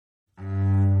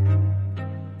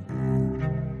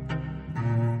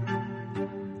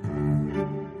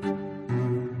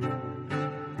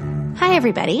Hi,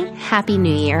 everybody. Happy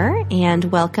New Year, and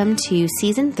welcome to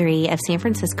Season 3 of San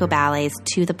Francisco Ballet's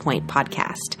To The Point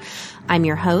podcast. I'm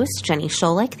your host, Jenny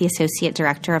Scholich, the Associate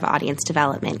Director of Audience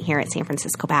Development here at San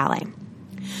Francisco Ballet.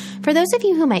 For those of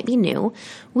you who might be new,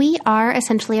 we are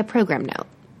essentially a program note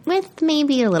with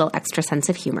maybe a little extra sense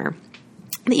of humor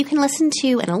that you can listen to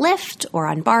in a Lyft or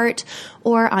on BART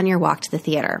or on your walk to the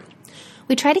theater.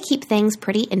 We try to keep things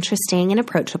pretty interesting and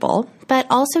approachable, but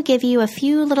also give you a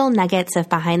few little nuggets of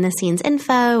behind-the-scenes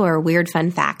info or weird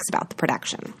fun facts about the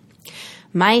production.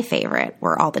 My favorite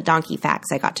were all the donkey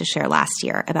facts I got to share last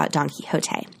year about Don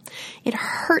Quixote. It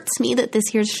hurts me that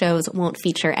this year's shows won't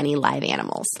feature any live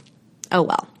animals. Oh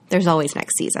well, there's always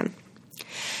next season.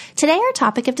 Today our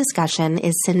topic of discussion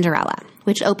is Cinderella,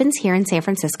 which opens here in San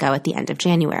Francisco at the end of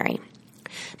January.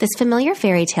 This familiar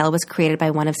fairy tale was created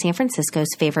by one of San Francisco's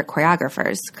favorite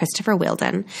choreographers, Christopher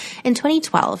Wheeldon, in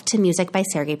 2012 to music by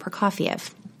Sergei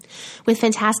Prokofiev. With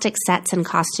fantastic sets and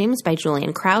costumes by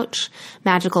Julian Crouch,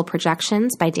 magical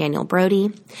projections by Daniel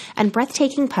Brody, and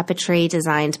breathtaking puppetry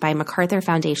designed by MacArthur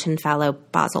Foundation fellow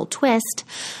Basil Twist,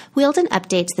 Wheeldon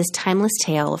updates this timeless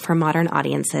tale for modern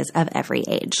audiences of every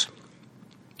age.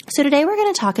 So today we're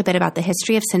going to talk a bit about the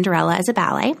history of Cinderella as a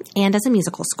ballet and as a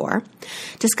musical score,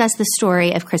 discuss the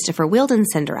story of Christopher Wheeldon's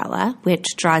Cinderella, which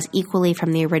draws equally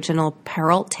from the original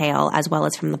Perrault tale as well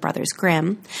as from the Brothers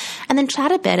Grimm, and then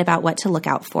chat a bit about what to look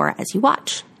out for as you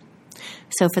watch.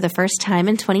 So for the first time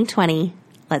in 2020,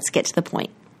 let's get to the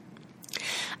point.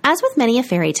 As with many a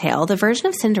fairy tale, the version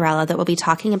of Cinderella that we'll be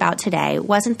talking about today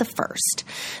wasn't the first.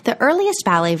 The earliest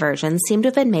ballet versions seem to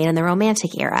have been made in the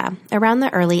Romantic era, around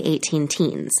the early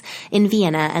 18-teens, in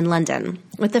Vienna and London,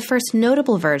 with the first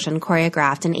notable version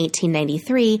choreographed in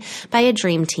 1893 by a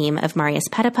dream team of Marius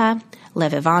Petipa,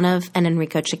 Lev Ivanov, and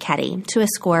Enrico Cicchetti, to a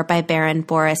score by Baron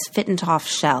Boris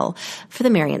Fittentoft-Schell for the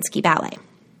Mariinsky Ballet.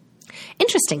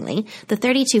 Interestingly, the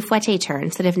 32 fouette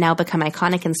turns that have now become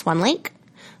iconic in Swan Lake,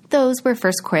 those were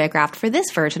first choreographed for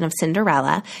this version of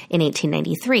Cinderella in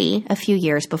 1893, a few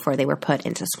years before they were put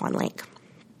into Swan Lake.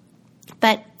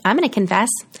 But I'm going to confess,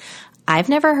 I've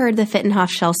never heard the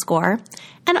Fittentoft-Schell score,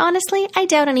 and honestly, I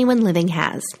doubt anyone living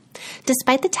has.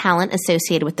 Despite the talent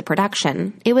associated with the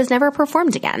production, it was never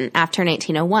performed again after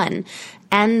 1901,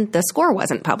 and the score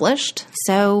wasn't published,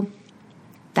 so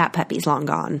that puppy's long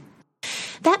gone.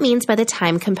 That means by the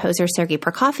time composer Sergei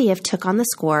Prokofiev took on the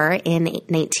score in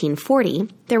 1940,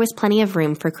 there was plenty of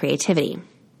room for creativity.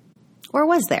 Or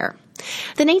was there?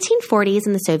 The 1940s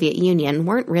in the Soviet Union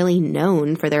weren't really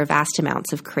known for their vast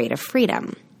amounts of creative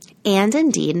freedom. And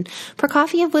indeed,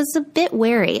 Prokofiev was a bit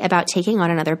wary about taking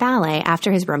on another ballet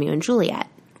after his Romeo and Juliet,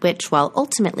 which, while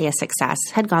ultimately a success,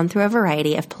 had gone through a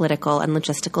variety of political and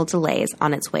logistical delays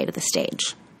on its way to the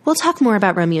stage. We'll talk more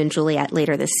about Romeo and Juliet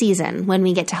later this season when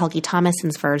we get to Helgi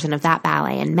Thomasson's version of that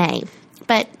ballet in May.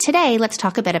 But today, let's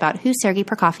talk a bit about who Sergei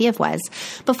Prokofiev was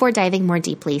before diving more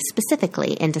deeply,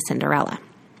 specifically into Cinderella.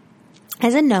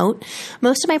 As a note,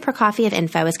 most of my Prokofiev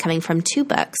info is coming from two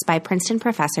books by Princeton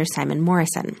professor Simon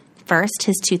Morrison. First,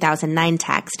 his 2009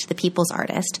 text, The People's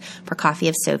Artist,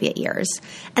 Prokofiev's Soviet Years,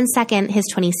 and second, his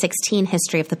 2016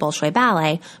 History of the Bolshoi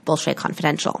Ballet, Bolshoi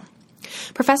Confidential.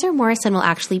 Professor Morrison will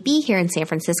actually be here in San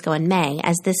Francisco in May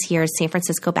as this year's San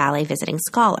Francisco Ballet Visiting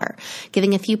Scholar,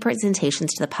 giving a few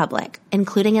presentations to the public,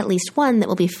 including at least one that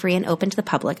will be free and open to the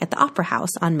public at the Opera House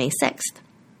on May 6th.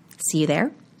 See you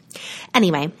there?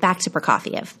 Anyway, back to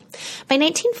Prokofiev. By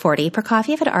 1940,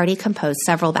 Prokofiev had already composed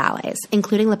several ballets,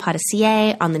 including Le Pas de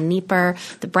Cire, On the Dnieper,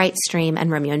 The Bright Stream, and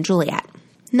Romeo and Juliet.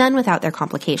 None without their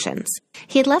complications.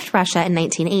 He had left Russia in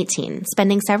 1918,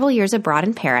 spending several years abroad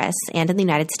in Paris and in the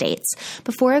United States,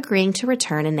 before agreeing to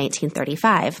return in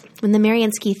 1935, when the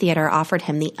Mariinsky Theater offered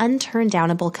him the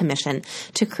unturndownable commission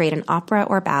to create an opera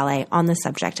or ballet on the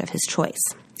subject of his choice.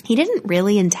 He didn't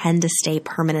really intend to stay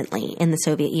permanently in the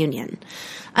Soviet Union.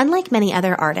 Unlike many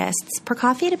other artists,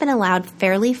 Prokofiev had been allowed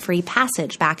fairly free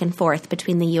passage back and forth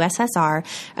between the USSR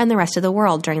and the rest of the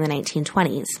world during the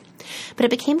 1920s. But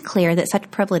it became clear that such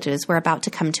privileges were about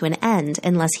to come to an end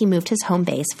unless he moved his home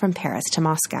base from Paris to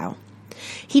Moscow.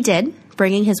 He did,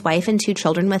 bringing his wife and 2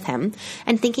 children with him,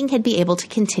 and thinking he'd be able to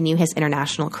continue his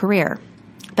international career.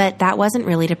 But that wasn't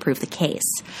really to prove the case.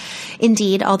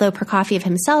 Indeed, although Prokofiev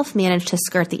himself managed to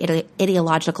skirt the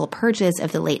ideological purges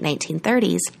of the late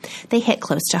 1930s, they hit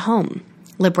close to home.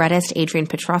 Librettist Adrian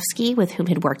Petrovsky, with whom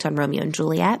he'd worked on Romeo and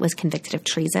Juliet, was convicted of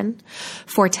treason.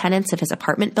 4 tenants of his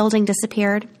apartment building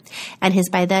disappeared. And his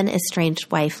by then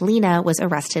estranged wife, Lena, was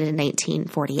arrested in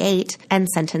 1948 and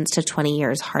sentenced to 20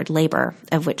 years hard labor,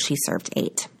 of which she served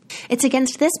 8. It's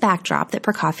against this backdrop that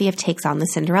Prokofiev takes on the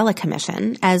Cinderella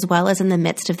Commission, as well as in the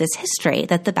midst of this history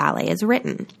that the ballet is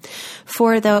written.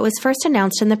 For though it was first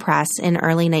announced in the press in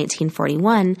early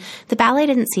 1941, the ballet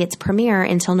didn't see its premiere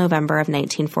until November of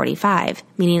 1945,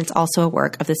 meaning it's also a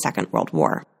work of the Second World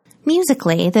War.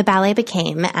 Musically, the ballet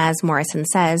became, as Morrison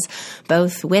says,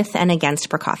 both with and against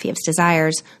Prokofiev's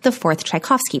desires, the fourth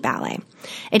Tchaikovsky ballet,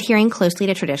 adhering closely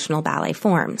to traditional ballet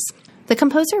forms. The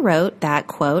composer wrote that,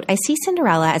 quote, "I see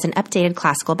Cinderella as an updated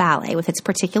classical ballet with its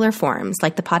particular forms,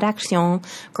 like the pas d'action,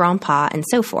 grand pas, and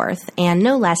so forth, and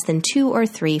no less than 2 or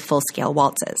 3 full-scale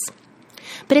waltzes.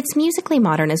 But it's musically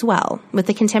modern as well, with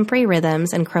the contemporary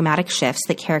rhythms and chromatic shifts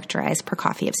that characterize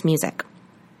Prokofiev's music."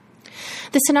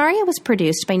 The scenario was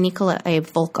produced by Nikolai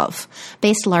Volkov,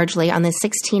 based largely on the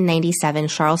 1697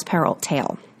 Charles Perrault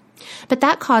tale. But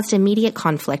that caused immediate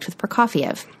conflict with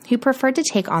Prokofiev, who preferred to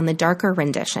take on the darker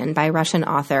rendition by Russian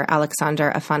author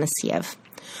Alexander Afanasiev.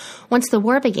 Once the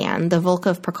war began, the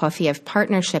Volkov-Prokofiev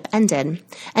partnership ended,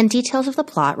 and details of the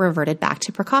plot reverted back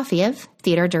to Prokofiev,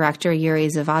 theater director Yuri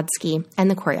Zavodsky, and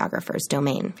the choreographer's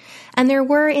domain. And there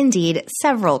were indeed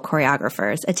several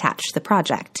choreographers attached to the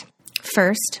project.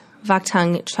 First,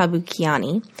 Vakhtang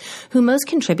Chabukiani, who most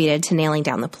contributed to nailing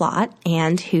down the plot,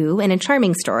 and who, in a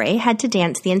charming story, had to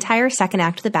dance the entire second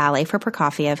act of the ballet for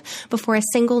Prokofiev before a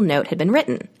single note had been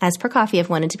written, as Prokofiev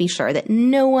wanted to be sure that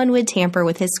no one would tamper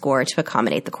with his score to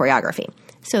accommodate the choreography.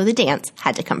 So the dance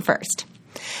had to come first.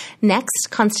 Next,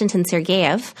 Konstantin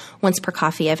Sergeyev, once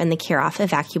Prokofiev and the Kirov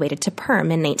evacuated to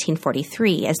Perm in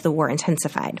 1943 as the war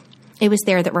intensified. It was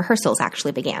there that rehearsals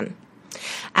actually began.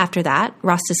 After that,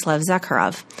 Rostislav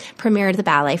Zakharov premiered the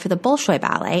ballet for the Bolshoi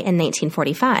Ballet in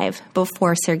 1945,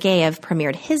 before Sergeyev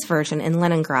premiered his version in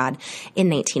Leningrad in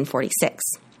 1946.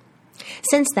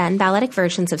 Since then, balletic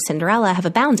versions of Cinderella have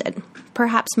abounded,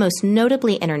 perhaps most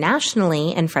notably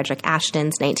internationally in Frederick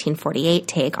Ashton's 1948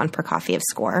 take on Prokofiev's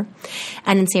score,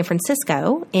 and in San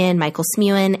Francisco in Michael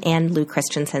Smuin and Lou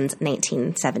Christensen's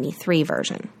 1973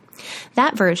 version.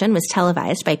 That version was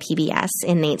televised by PBS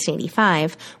in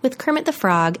 1985, with Kermit the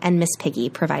Frog and Miss Piggy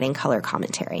providing color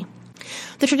commentary.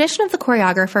 The tradition of the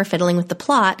choreographer fiddling with the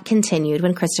plot continued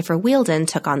when Christopher Wheeldon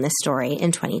took on this story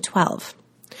in 2012.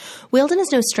 Wheeldon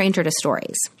is no stranger to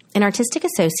stories. An artistic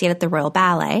associate at the Royal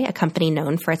Ballet, a company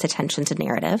known for its attention to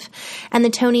narrative, and the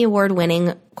Tony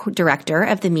Award-winning director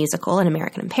of the musical An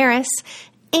American in Paris,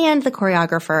 and the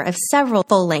choreographer of several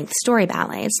full-length story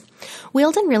ballets,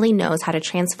 Wheeldon really knows how to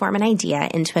transform an idea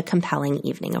into a compelling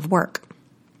evening of work.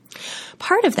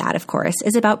 Part of that, of course,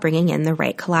 is about bringing in the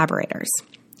right collaborators.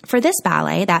 For this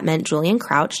ballet, that meant Julian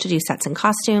Crouch to do sets and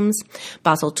costumes,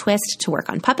 Basil Twist to work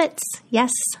on puppets,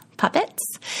 yes, puppets,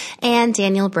 and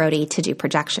Daniel Brody to do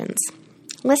projections.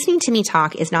 Listening to me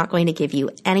talk is not going to give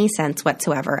you any sense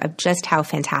whatsoever of just how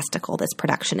fantastical this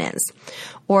production is,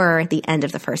 or the end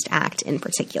of the first act in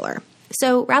particular.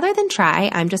 So rather than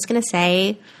try, I'm just going to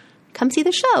say, come see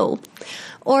the show.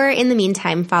 Or in the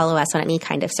meantime, follow us on any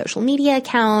kind of social media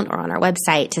account or on our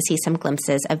website to see some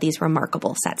glimpses of these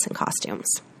remarkable sets and costumes.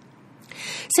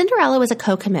 Cinderella was a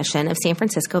co-commission of San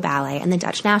Francisco Ballet and the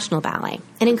Dutch National Ballet,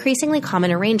 an increasingly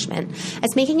common arrangement,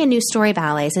 as making a new story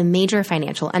ballet is a major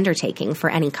financial undertaking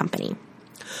for any company.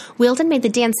 Wheeldon made the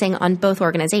dancing on both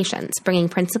organizations, bringing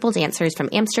principal dancers from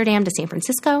Amsterdam to San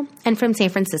Francisco and from San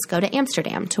Francisco to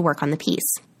Amsterdam to work on the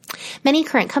piece. Many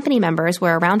current company members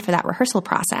were around for that rehearsal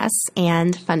process,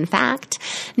 and, fun fact,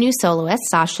 new soloist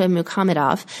Sasha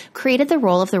Mukhamedov created the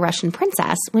role of the Russian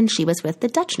princess when she was with the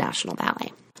Dutch National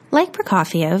Ballet. Like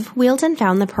Prokofiev, Wheeldon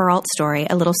found the Perrault story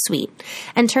a little sweet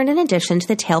and turned an addition to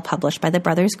the tale published by the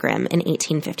Brothers Grimm in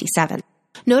 1857.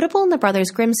 Notable in the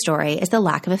Brothers Grimm story is the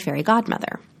lack of a fairy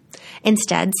godmother.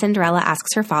 Instead, Cinderella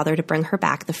asks her father to bring her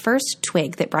back the first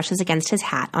twig that brushes against his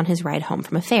hat on his ride home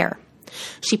from a fair.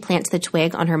 She plants the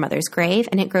twig on her mother's grave,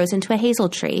 and it grows into a hazel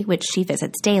tree, which she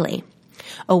visits daily.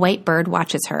 A white bird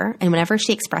watches her, and whenever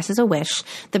she expresses a wish,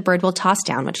 the bird will toss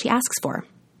down what she asks for.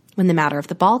 When the matter of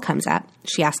the ball comes up,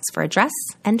 she asks for a dress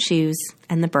and shoes,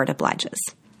 and the bird obliges.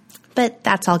 But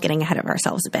that's all getting ahead of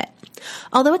ourselves a bit.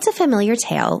 Although it's a familiar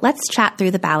tale, let's chat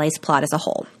through the ballet's plot as a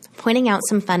whole, pointing out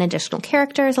some fun additional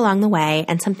characters along the way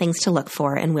and some things to look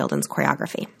for in Wheeldon's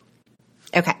choreography.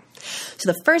 Okay,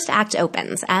 so the first act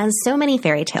opens, as so many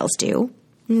fairy tales do,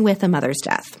 with a mother's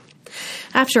death.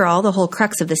 After all, the whole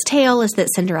crux of this tale is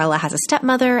that Cinderella has a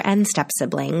stepmother and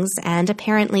step-siblings, and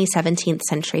apparently 17th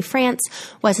century France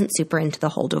wasn't super into the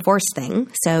whole divorce thing,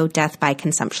 so death by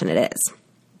consumption it is.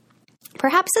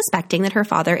 Perhaps suspecting that her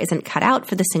father isn't cut out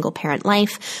for the single-parent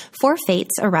life, 4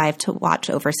 fates arrive to watch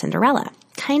over Cinderella,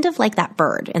 kind of like that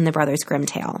bird in the Brothers Grimm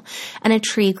tale, and a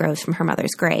tree grows from her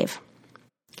mother's grave.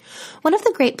 One of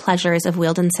the great pleasures of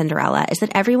Wealden's Cinderella is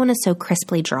that everyone is so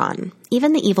crisply drawn,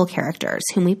 even the evil characters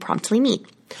whom we promptly meet.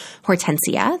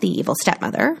 Hortensia, the evil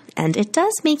stepmother, and it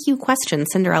does make you question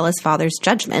Cinderella's father's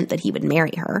judgment that he would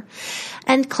marry her,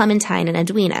 and Clementine and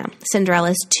Edwina,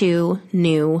 Cinderella's two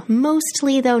new,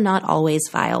 mostly though not always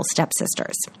vile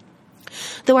stepsisters.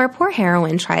 Though our poor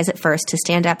heroine tries at first to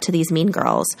stand up to these mean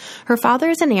girls, her father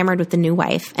is enamored with the new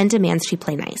wife and demands she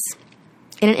play nice.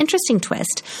 In an interesting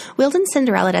twist, Wealden's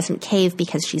Cinderella doesn't cave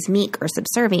because she's meek or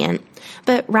subservient,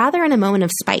 but rather in a moment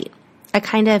of spite. A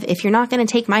kind of, if you're not going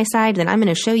to take my side, then I'm going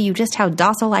to show you just how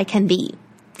docile I can be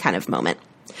kind of moment.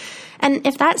 And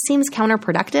if that seems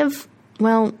counterproductive,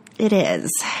 well, it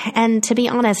is. And to be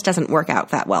honest, doesn't work out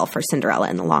that well for Cinderella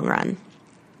in the long run.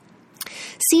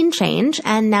 Scene change,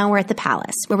 and now we're at the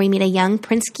palace, where we meet a young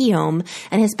Prince Guillaume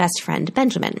and his best friend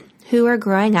Benjamin, who are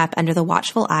growing up under the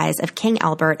watchful eyes of King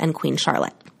Albert and Queen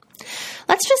Charlotte.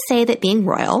 Let's just say that being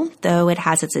royal, though it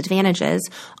has its advantages,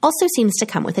 also seems to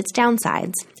come with its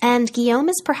downsides, and Guillaume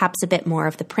is perhaps a bit more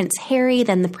of the Prince Harry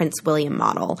than the Prince William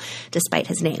model, despite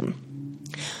his name.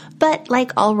 But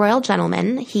like all royal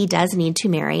gentlemen, he does need to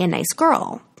marry a nice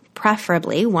girl,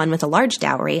 preferably one with a large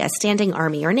dowry, a standing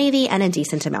army or navy, and a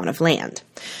decent amount of land,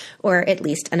 or at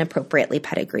least an appropriately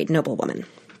pedigreed noblewoman.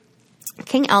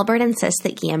 King Albert insists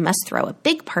that Guillaume must throw a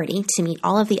big party to meet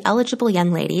all of the eligible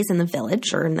young ladies in the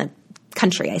village, or in the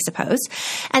country, I suppose,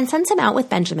 and sends him out with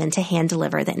Benjamin to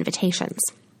hand-deliver the invitations.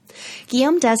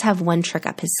 Guillaume does have one trick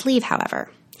up his sleeve,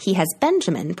 however. He has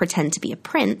Benjamin pretend to be a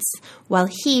prince, while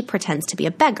he pretends to be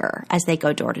a beggar as they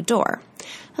go door to door.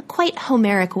 A quite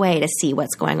Homeric way to see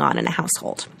what's going on in a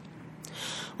household.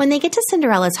 When they get to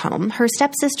Cinderella's home, her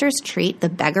stepsisters treat the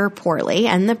beggar poorly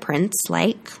and the prince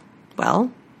like,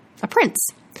 well, a prince.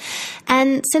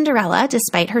 And Cinderella,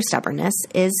 despite her stubbornness,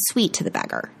 is sweet to the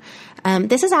beggar.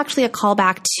 This is actually a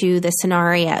callback to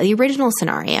the original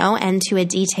scenario, and to a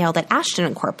detail that Ashton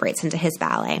incorporates into his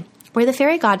ballet, where the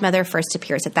fairy godmother first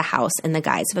appears at the house in the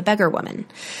guise of a beggar woman.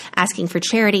 Asking for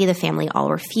charity, the family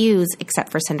all refuse,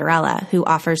 except for Cinderella, who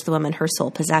offers the woman her sole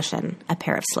possession, a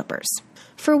pair of slippers.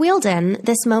 For Wealden,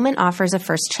 this moment offers a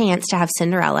first chance to have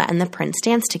Cinderella and the prince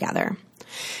dance together.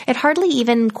 It hardly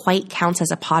even quite counts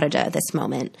as a pas de deux, this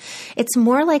moment. It's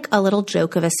more like a little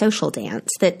joke of a social dance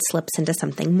that slips into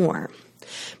something more.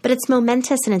 But it's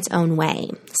momentous in its own way,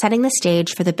 setting the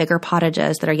stage for the bigger pas de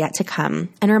deux that are yet to come,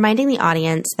 and reminding the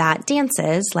audience that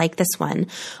dances, like this one,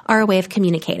 are a way of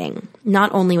communicating,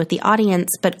 not only with the audience,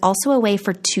 but also a way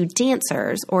for two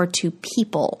dancers or two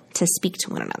people to speak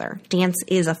to one another. Dance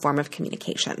is a form of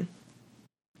communication.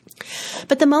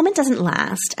 But the moment doesn't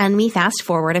last, and we fast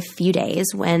forward a few days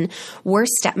when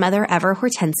worst stepmother ever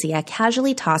Hortensia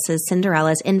casually tosses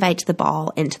Cinderella's invite to the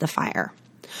ball into the fire.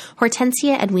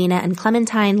 Hortensia, Edwina, and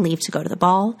Clementine leave to go to the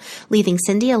ball, leaving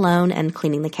Cindy alone and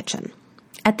cleaning the kitchen.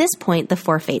 At this point, the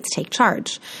four fates take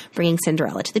charge, bringing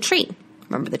Cinderella to the tree.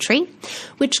 Remember the tree?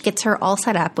 Which gets her all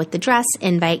set up with the dress,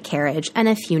 invite, carriage, and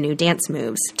a few new dance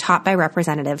moves, taught by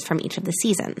representatives from each of the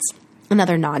seasons.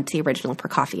 Another nod to the original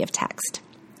Prokofiev text.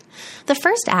 The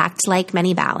first act, like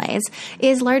many ballets,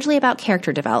 is largely about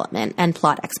character development and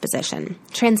plot exposition,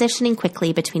 transitioning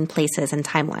quickly between places and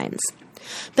timelines.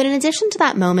 But in addition to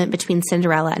that moment between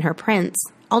Cinderella and her prince,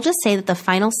 I'll just say that the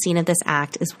final scene of this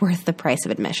act is worth the price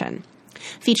of admission.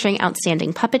 Featuring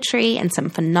outstanding puppetry and some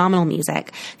phenomenal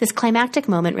music, this climactic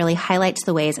moment really highlights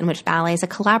the ways in which ballet is a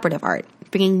collaborative art,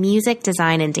 bringing music,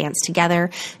 design, and dance together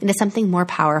into something more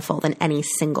powerful than any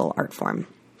single art form.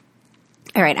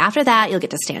 All right, after that, you'll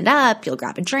get to stand up, you'll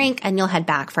grab a drink, and you'll head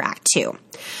back for Act 2.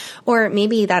 Or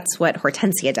maybe that's what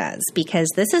Hortensia does, because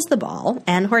this is the ball,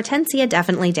 and Hortensia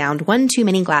definitely downed one too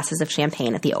many glasses of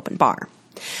champagne at the open bar.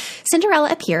 Cinderella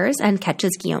appears and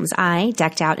catches Guillaume's eye,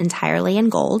 decked out entirely in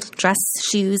gold, dress,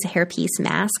 shoes, hairpiece,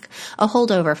 mask, a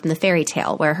holdover from the fairy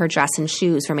tale where her dress and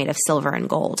shoes were made of silver and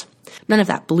gold. None of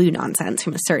that blue nonsense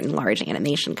from a certain large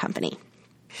animation company.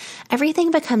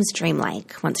 Everything becomes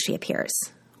dreamlike once she appears.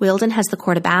 Wealden has the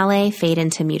corps de ballet fade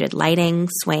into muted lighting,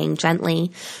 swaying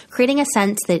gently, creating a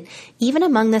sense that even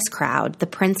among this crowd, the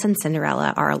prince and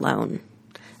Cinderella are alone.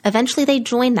 Eventually they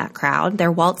join that crowd,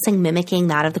 their waltzing mimicking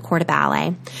that of the corps de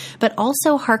ballet, but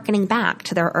also hearkening back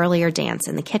to their earlier dance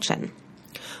in the kitchen.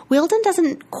 Wealden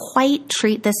doesn't quite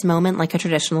treat this moment like a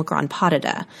traditional grand pas de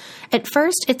deux. At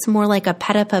first, it's more like a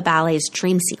Petipa ballet's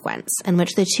dream sequence, in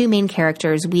which the two main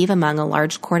characters weave among a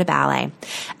large corps de ballet,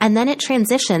 and then it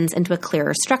transitions into a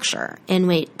clearer structure, in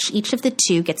which each of the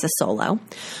two gets a solo,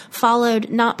 followed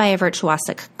not by a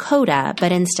virtuosic coda,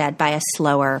 but instead by a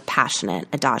slower, passionate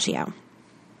adagio.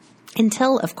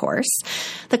 Until, of course,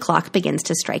 the clock begins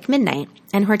to strike midnight,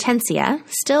 and Hortensia,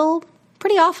 still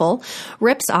pretty awful,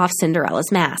 rips off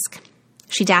Cinderella's mask.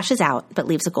 She dashes out, but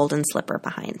leaves a golden slipper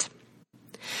behind.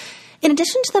 In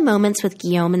addition to the moments with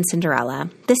Guillaume and Cinderella,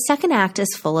 this second act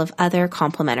is full of other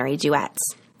complementary duets.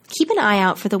 Keep an eye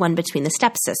out for the one between the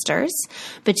stepsisters,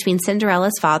 between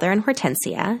Cinderella's father and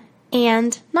Hortensia,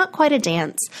 and, not quite a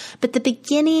dance, but the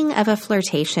beginning of a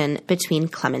flirtation between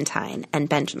Clementine and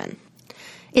Benjamin.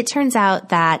 It turns out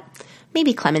that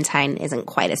maybe Clementine isn't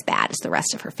quite as bad as the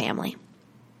rest of her family.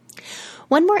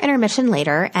 One more intermission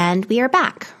later, and we are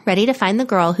back, ready to find the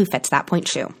girl who fits that point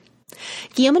shoe.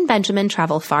 Guillaume and Benjamin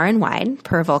travel far and wide,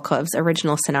 per Volkov's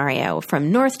original scenario,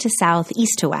 from north to south,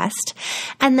 east to west,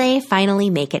 and they finally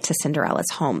make it to Cinderella's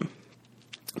home.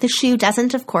 The shoe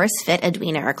doesn't, of course, fit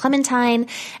Edwina or Clementine,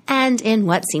 and in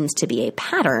what seems to be a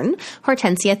pattern,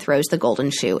 Hortensia throws the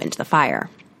golden shoe into the fire.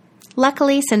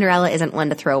 Luckily, Cinderella isn't one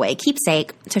to throw away a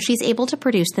keepsake, so she's able to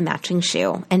produce the matching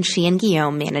shoe, and she and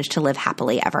Guillaume manage to live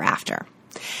happily ever after.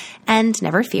 And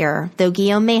never fear, though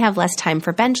Guillaume may have less time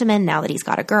for Benjamin now that he's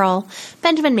got a girl,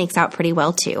 Benjamin makes out pretty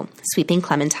well too, sweeping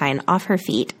Clementine off her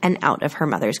feet and out of her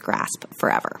mother's grasp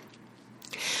forever.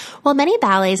 While many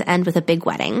ballets end with a big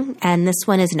wedding, and this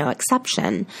one is no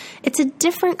exception, it's a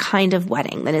different kind of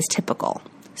wedding than is typical.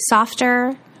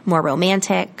 Softer, more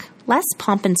romantic, less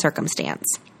pomp and circumstance.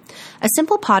 A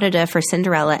simple pas de deux for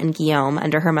Cinderella and Guillaume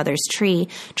under her mother's tree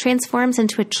transforms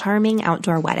into a charming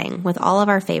outdoor wedding with all of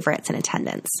our favorites in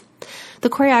attendance. The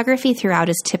choreography throughout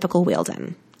is typical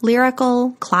Wheeldon.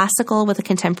 Lyrical, classical with a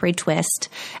contemporary twist,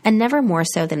 and never more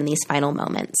so than in these final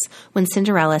moments, when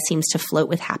Cinderella seems to float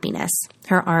with happiness,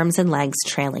 her arms and legs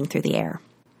trailing through the air.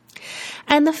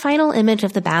 And the final image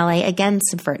of the ballet again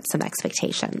subverts some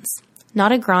expectations.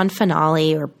 Not a grand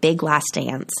finale or big last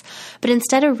dance, but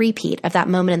instead a repeat of that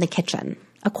moment in the kitchen,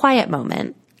 a quiet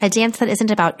moment, a dance that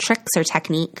isn't about tricks or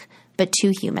technique, but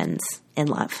two humans in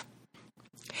love.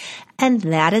 And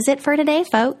that is it for today,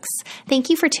 folks. Thank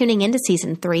you for tuning in to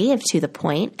Season 3 of To The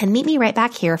Point, and meet me right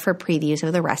back here for previews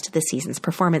of the rest of the season's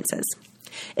performances.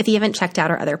 If you haven't checked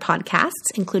out our other podcasts,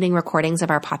 including recordings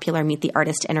of our popular Meet the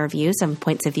Artist interviews and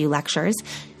Points of View lectures,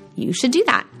 you should do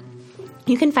that.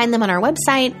 You can find them on our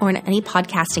website or in any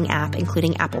podcasting app,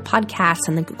 including Apple Podcasts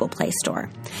and the Google Play Store.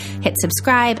 Hit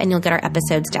subscribe and you'll get our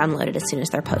episodes downloaded as soon as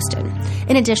they're posted.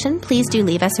 In addition, please do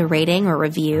leave us a rating or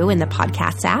review in the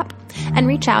Podcasts app and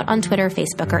reach out on Twitter,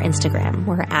 Facebook, or Instagram.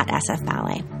 We're at SF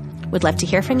Ballet. We'd love to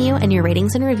hear from you, and your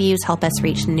ratings and reviews help us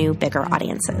reach new, bigger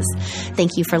audiences.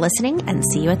 Thank you for listening, and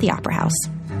see you at the Opera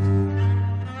House.